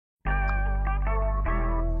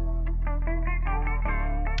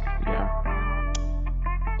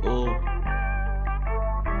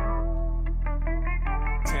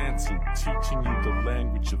teaching you the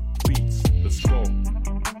language of beats. Let's go.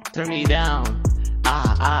 Turn me down,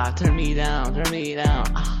 turn me down,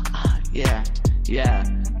 yeah,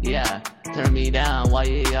 turn me down, why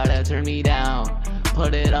you gotta turn me down?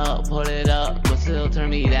 Put it up, but still turn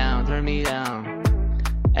me down,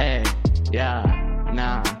 hey, yeah,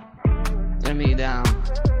 nah, turn me down,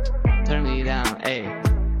 hey,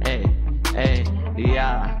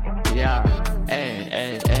 yeah,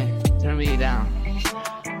 hey, turn me down,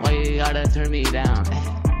 why you gotta turn me down,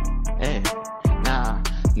 hey, nah,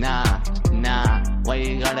 why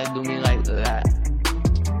you gotta do me like that?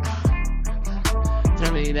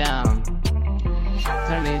 Turn me down,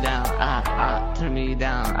 turn me down, turn me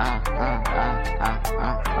down,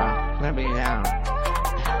 turn me down,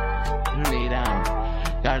 turn me down,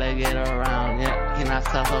 gotta get around, yeah, cannot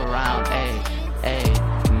stop around, hey,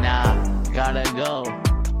 nah, gotta go,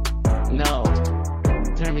 no,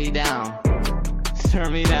 turn me down,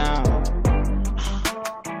 turn me down.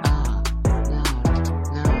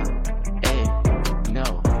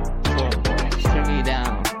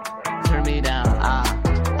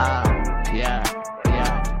 Yeah,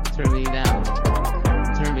 turn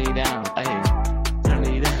me down, ayy, turn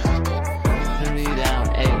me down, ayy,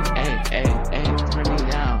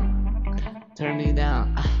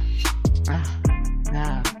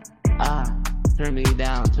 turn me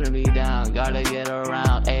down, turn me down, gotta get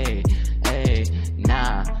around, ayy,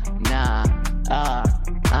 nah,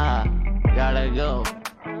 gotta go,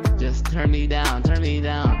 just turn me down, turn me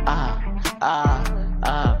down,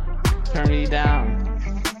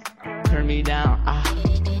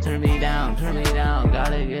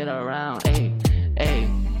 gotta get around, ayy,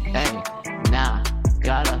 nah,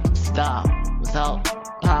 gotta stop, without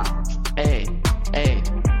pop, ayy,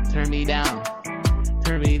 turn me down,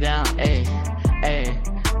 ayy,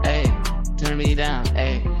 turn me down,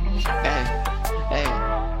 ayy,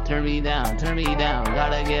 turn me down,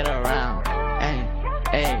 gotta get around, ayy,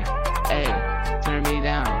 turn me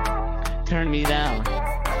down, ayy, turn me down,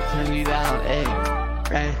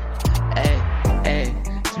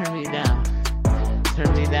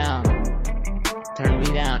 turn me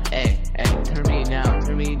down, ayy, turn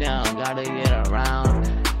me down, gotta get around.